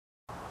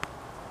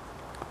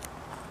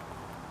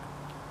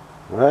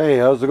Hey,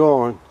 how's it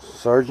going?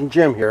 Sergeant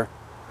Jim here.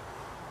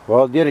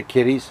 Well, did it,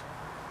 kiddies.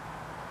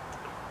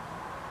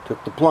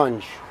 Took the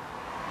plunge.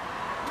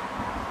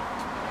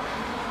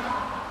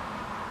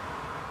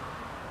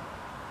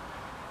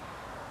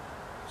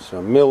 It's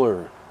a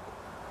Miller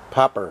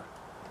papr,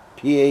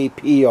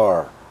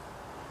 P-A-P-R,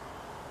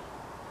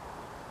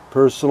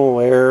 personal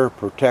air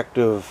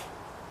protective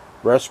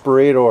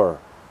respirator.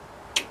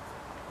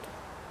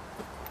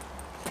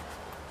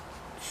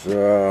 It's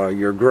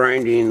your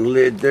grinding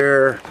lid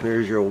there.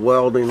 There's your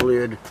welding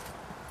lid.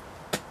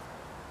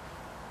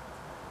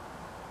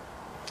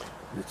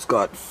 It's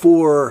got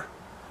 4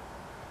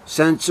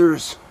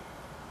 sensors.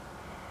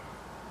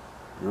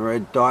 The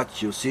red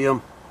dots, you'll see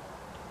them.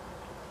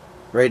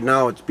 Right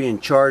now it's being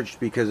charged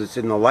because it's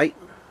in the light.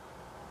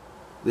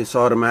 This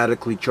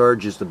automatically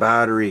charges the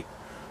battery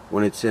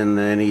when it's in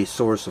any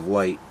source of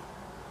light.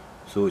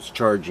 So it's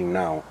charging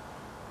now.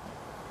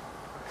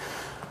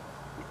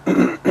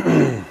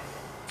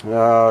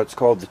 It's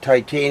called the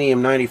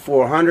Titanium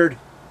 9400.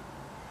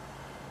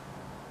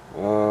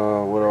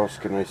 What else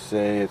can I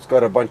say? It's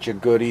got a bunch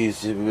of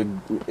goodies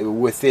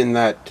within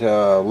that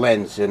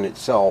lens in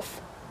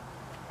itself,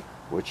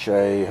 which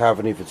I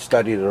haven't even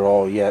studied at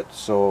all yet.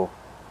 So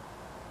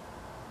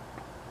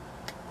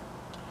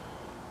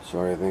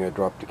sorry, I think I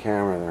dropped the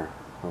camera there.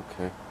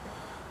 Okay.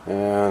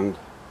 And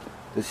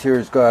this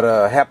here's got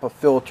a HEPA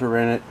filter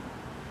in it,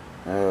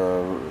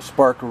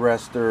 spark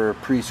arrestor,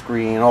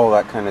 pre-screen, all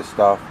that kind of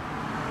stuff.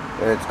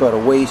 It's got a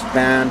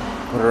waistband,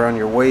 put it on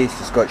your waist.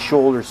 It's got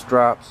shoulder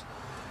straps,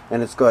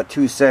 and it's got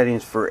 2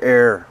 settings for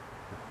air,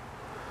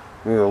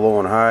 low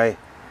and high.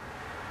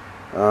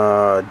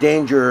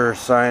 Danger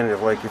sign,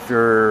 like if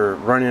you're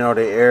running out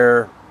of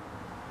air,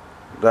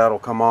 that'll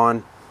come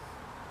on.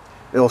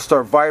 It'll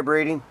start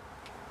vibrating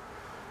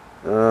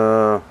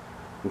in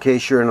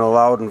case you're in a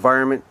loud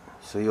environment,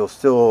 so you'll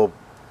still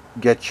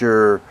get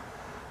your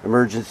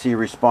emergency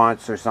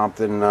response or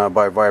something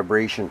by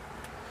vibration.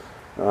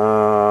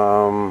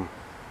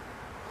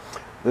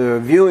 The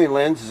viewing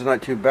lens is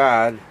not too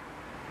bad.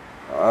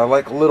 I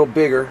like a little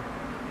bigger,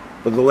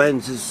 but the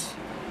lens is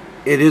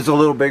a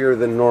little bigger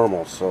than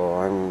normal, so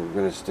I'm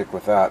going to stick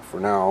with that for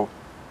now.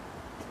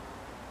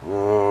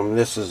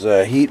 This is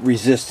a heat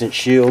resistant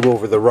shield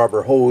over the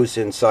rubber hose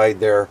inside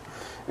there,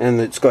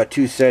 and it's got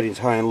 2 settings,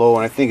 high and low,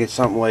 and I think it's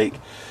something like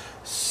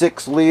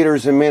 6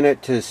 liters a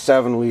minute to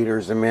 7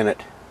 liters a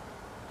minute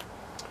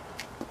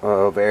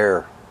of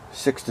air.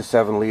 6 to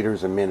 7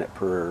 liters a minute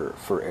for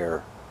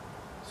air.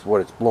 That's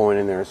what it's blowing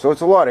in there. So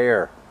it's a lot of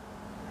air.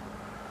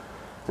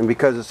 And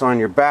because it's on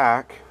your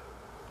back,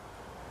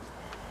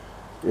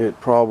 it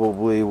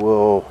probably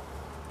will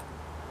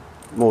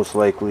most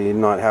likely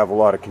not have a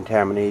lot of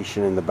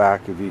contamination in the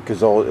back of you,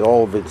 because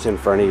all of it's in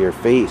front of your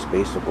face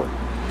basically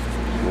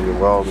when you're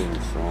welding.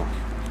 So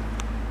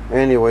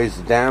anyways,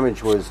 the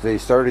damage was, they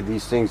started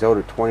these things out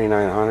at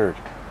 $2,900.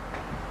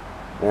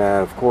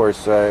 And of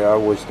course, I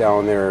was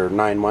down there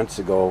 9 months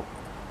ago.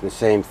 The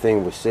same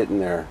thing was sitting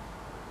there,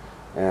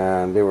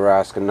 and they were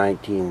asking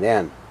 $19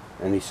 then.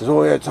 And he says,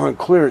 "Oh yeah, it's on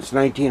clear. It's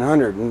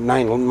 $1,900."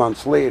 9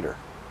 months later,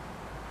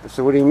 I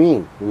said, "What do you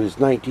mean? It was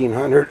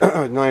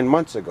 $1,900 9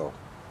 months ago."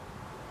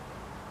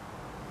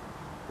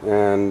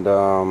 And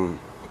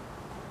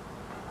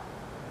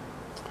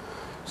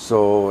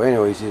so,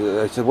 anyways,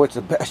 I said, "What's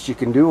the best you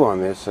can do on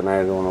this?" And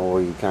I don't know.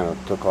 He kind of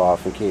took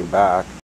off and came back.